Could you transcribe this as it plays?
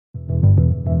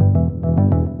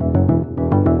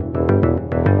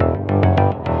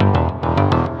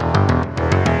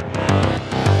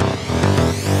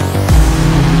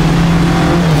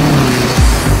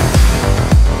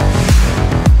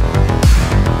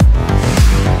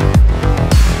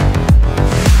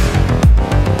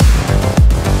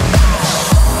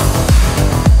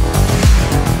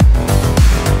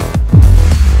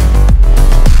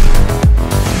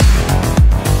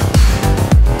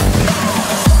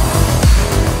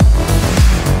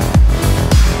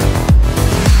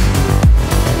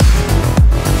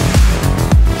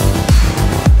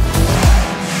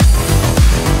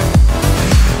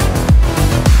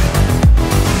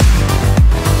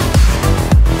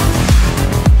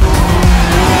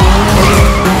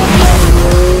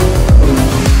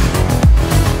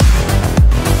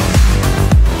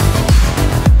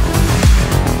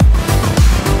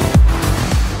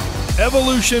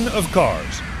evolution of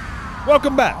cars.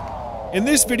 Welcome back. In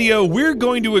this video, we're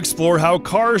going to explore how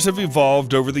cars have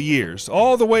evolved over the years,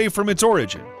 all the way from its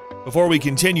origin. Before we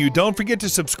continue, don't forget to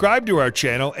subscribe to our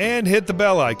channel and hit the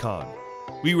bell icon.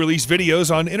 We release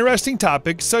videos on interesting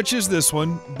topics such as this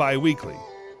one bi-weekly.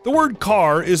 The word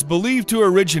car is believed to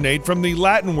originate from the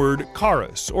Latin word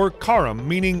carrus or carrum,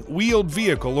 meaning wheeled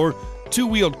vehicle or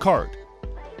two-wheeled cart.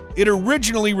 It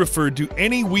originally referred to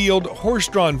any wheeled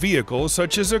horse-drawn vehicle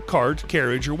such as a cart,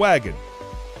 carriage, or wagon.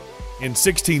 In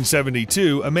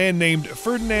 1672, a man named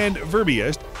Ferdinand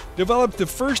Verbiest developed the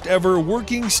first ever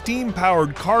working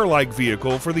steam-powered car-like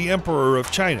vehicle for the Emperor of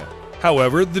China.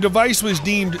 However, the device was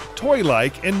deemed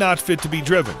toy-like and not fit to be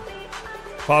driven.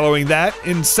 Following that,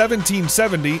 in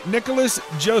 1770, Nicolas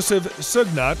Joseph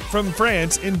Sugnot from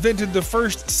France invented the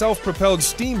first self-propelled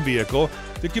steam vehicle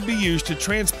that could be used to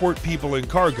transport people and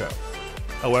cargo.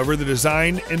 However, the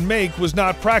design and make was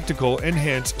not practical and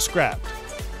hence scrapped.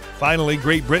 Finally,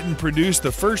 Great Britain produced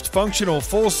the first functional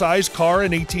full-size car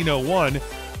in 1801.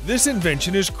 This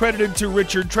invention is credited to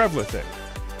Richard Trevithick.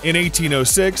 In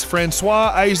 1806,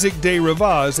 François Isaac de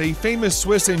Rivaz, a famous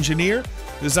Swiss engineer,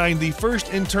 designed the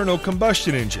first internal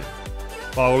combustion engine,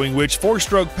 following which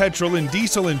four-stroke petrol and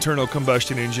diesel internal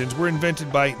combustion engines were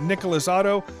invented by Nicolas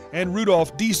Otto and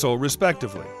Rudolf Diesel,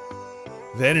 respectively.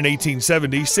 Then in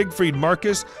 1870, Siegfried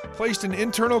Marcus placed an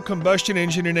internal combustion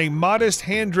engine in a modest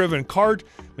hand-driven cart,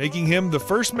 making him the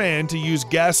first man to use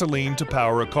gasoline to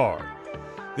power a car.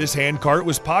 This hand cart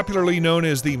was popularly known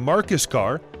as the Marcus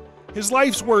car. His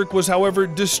life's work was, however,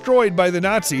 destroyed by the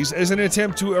Nazis as an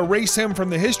attempt to erase him from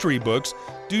the history books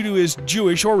due to his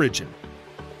Jewish origin.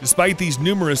 Despite these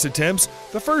numerous attempts,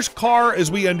 the first car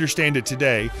as we understand it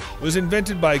today was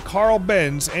invented by Carl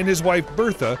Benz and his wife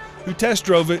Bertha, who test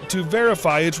drove it to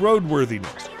verify its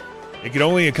roadworthiness. It could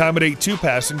only accommodate 2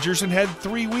 passengers and had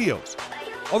 3 wheels.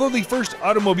 Although the first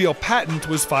automobile patent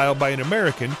was filed by an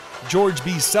American, George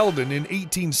B. Selden, in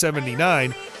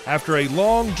 1879, after a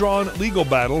long-drawn legal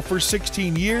battle for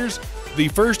 16 years, the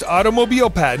first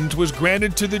automobile patent was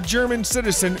granted to the German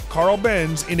citizen Carl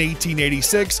Benz in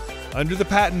 1886 under the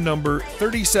patent number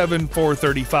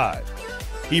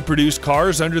 37435. He produced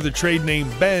cars under the trade name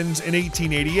Benz in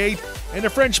 1888, and a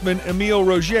Frenchman, Émile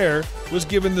Roger, was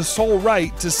given the sole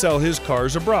right to sell his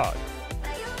cars abroad.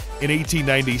 In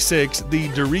 1896, the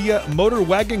Duryea Motor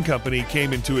Wagon Company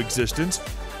came into existence.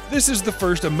 This is the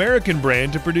first American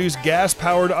brand to produce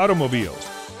gas-powered automobiles.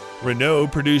 Renault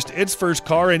produced its first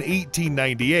car in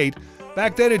 1898.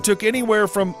 Back then, it took anywhere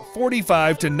from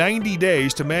 45 to 90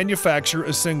 days to manufacture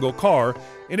a single car,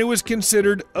 and it was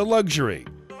considered a luxury.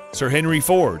 Sir Henry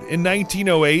Ford, in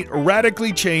 1908,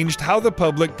 radically changed how the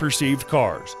public perceived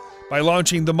cars by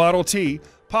launching the Model T,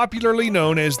 popularly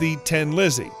known as the Tin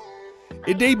Lizzie.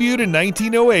 It debuted in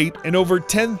 1908, and over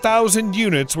 10,000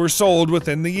 units were sold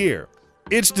within the year.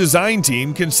 Its design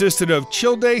team consisted of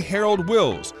Childe Harold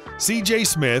Wills, C.J.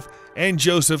 Smith, and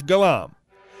Joseph Galam.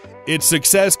 Its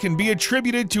success can be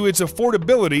attributed to its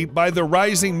affordability by the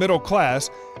rising middle class.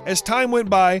 As time went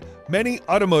by, many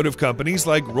automotive companies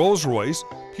like Rolls-Royce,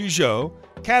 Peugeot,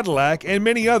 Cadillac, and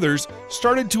many others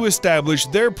started to establish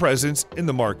their presence in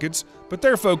the markets, but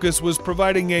their focus was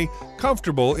providing a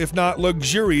comfortable, if not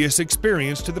luxurious,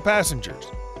 experience to the passengers.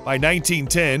 By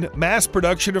 1910, mass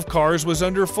production of cars was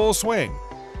under full swing.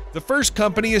 The first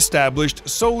company established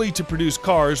solely to produce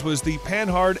cars was the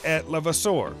Panhard et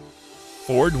Levasseur.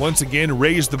 Ford once again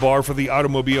raised the bar for the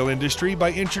automobile industry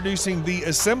by introducing the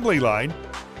assembly line.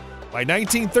 By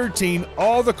 1913,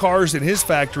 all the cars in his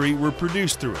factory were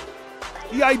produced through it.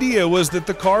 The idea was that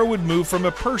the car would move from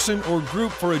a person or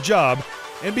group for a job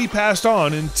and be passed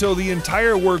on until the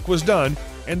entire work was done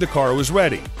and the car was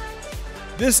ready.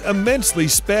 This immensely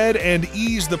sped and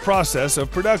eased the process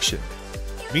of production.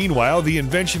 Meanwhile, the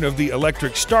invention of the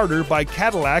electric starter by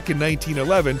Cadillac in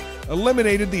 1911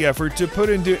 eliminated the effort to put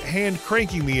into hand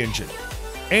cranking the engine.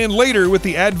 And later, with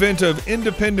the advent of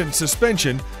independent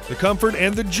suspension, the comfort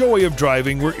and the joy of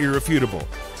driving were irrefutable.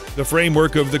 The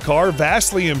framework of the car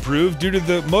vastly improved due to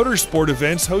the motorsport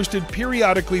events hosted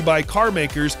periodically by car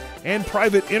makers and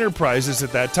private enterprises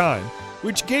at that time,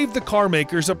 which gave the car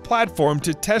makers a platform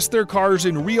to test their cars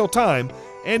in real time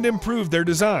and improve their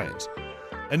designs.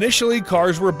 Initially,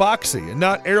 cars were boxy and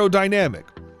not aerodynamic.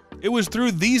 It was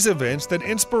through these events that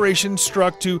inspiration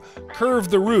struck to curve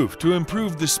the roof to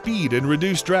improve the speed and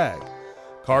reduce drag.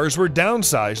 Cars were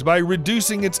downsized by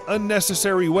reducing its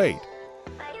unnecessary weight.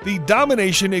 The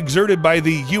domination exerted by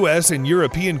the US and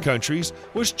European countries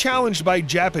was challenged by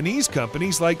Japanese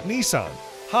companies like Nissan,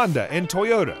 Honda, and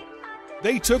Toyota.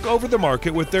 They took over the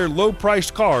market with their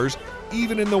low-priced cars,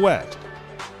 even in the West.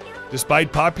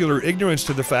 Despite popular ignorance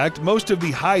to the fact, most of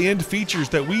the high-end features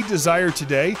that we desire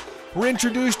today were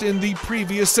introduced in the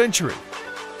previous century.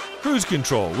 Cruise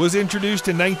control was introduced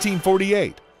in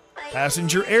 1948,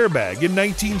 passenger airbag in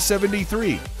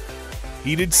 1973,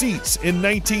 heated seats in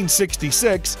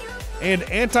 1966, and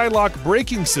anti-lock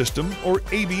braking system, or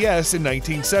ABS, in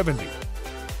 1970.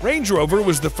 Range Rover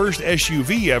was the first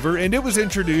SUV ever, and it was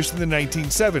introduced in the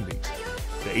 1970s.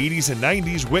 The 80s and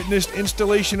 90s witnessed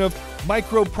installation of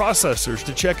microprocessors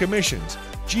to check emissions,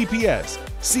 GPS,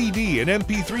 CD and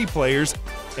MP3 players,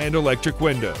 and electric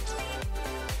windows.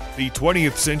 The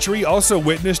 20th century also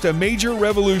witnessed a major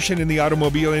revolution in the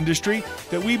automobile industry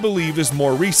that we believe is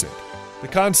more recent: the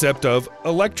concept of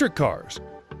electric cars.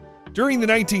 During the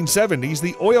 1970s,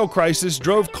 the oil crisis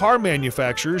drove car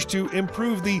manufacturers to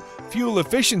improve the fuel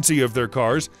efficiency of their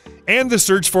cars, and the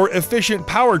search for efficient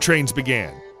powertrains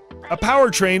began. A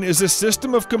powertrain is a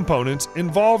system of components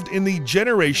involved in the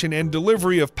generation and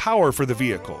delivery of power for the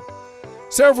vehicle.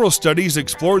 Several studies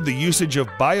explored the usage of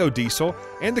biodiesel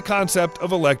and the concept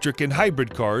of electric and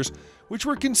hybrid cars, which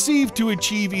were conceived to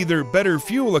achieve either better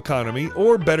fuel economy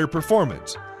or better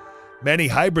performance. Many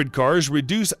hybrid cars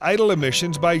reduce idle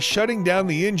emissions by shutting down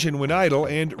the engine when idle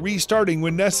and restarting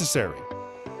when necessary.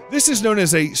 This is known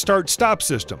as a start-stop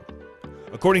system.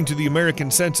 According to the American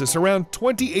Census, around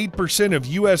 28% of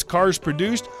U.S. cars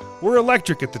produced were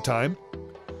electric at the time.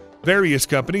 Various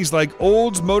companies like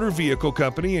Olds Motor Vehicle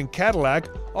Company and Cadillac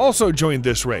also joined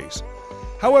this race.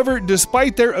 However,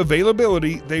 despite their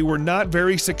availability, they were not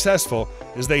very successful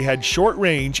as they had short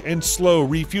range and slow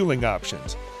refueling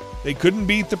options. They couldn't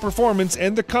beat the performance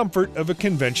and the comfort of a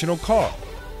conventional car.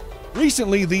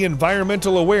 Recently, the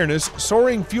environmental awareness,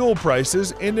 soaring fuel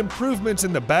prices, and improvements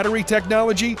in the battery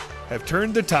technology have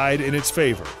turned the tide in its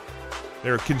favor.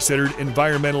 They're considered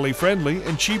environmentally friendly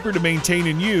and cheaper to maintain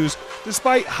and use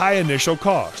despite high initial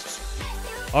costs.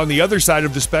 On the other side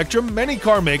of the spectrum, many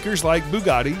car makers like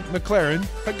Bugatti, McLaren,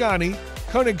 Pagani,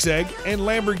 Koenigsegg, and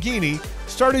Lamborghini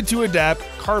started to adapt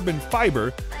carbon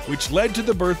fiber, which led to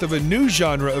the birth of a new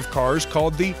genre of cars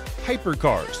called the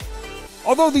hypercars.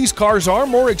 Although these cars are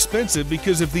more expensive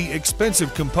because of the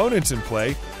expensive components in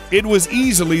play, it was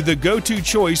easily the go-to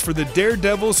choice for the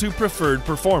daredevils who preferred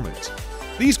performance.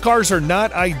 These cars are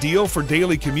not ideal for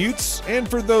daily commutes and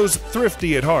for those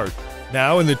thrifty at heart.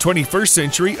 Now, in the 21st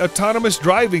century, autonomous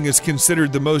driving is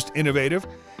considered the most innovative.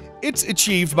 It's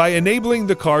achieved by enabling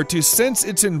the car to sense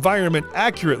its environment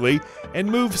accurately and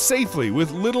move safely with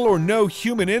little or no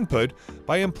human input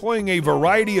by employing a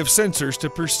variety of sensors to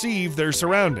perceive their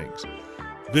surroundings.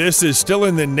 This is still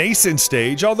in the nascent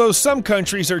stage, although some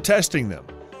countries are testing them.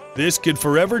 This could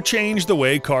forever change the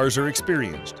way cars are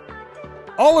experienced.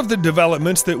 All of the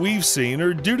developments that we've seen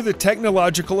are due to the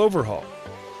technological overhaul.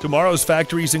 Tomorrow's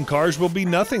factories and cars will be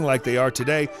nothing like they are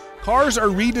today. Cars are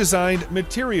redesigned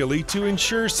materially to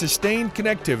ensure sustained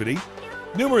connectivity.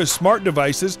 Numerous smart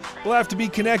devices will have to be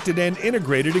connected and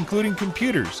integrated, including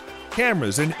computers,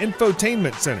 cameras, and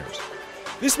infotainment centers.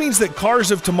 This means that cars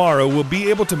of tomorrow will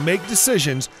be able to make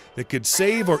decisions that could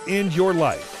save or end your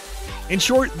life. In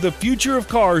short, the future of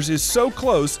cars is so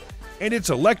close, and it's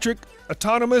electric,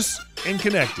 autonomous, and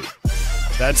connected.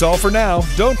 That's all for now.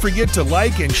 Don't forget to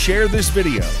like and share this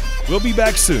video. We'll be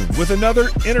back soon with another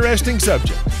interesting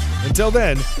subject. Until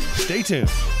then, stay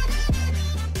tuned.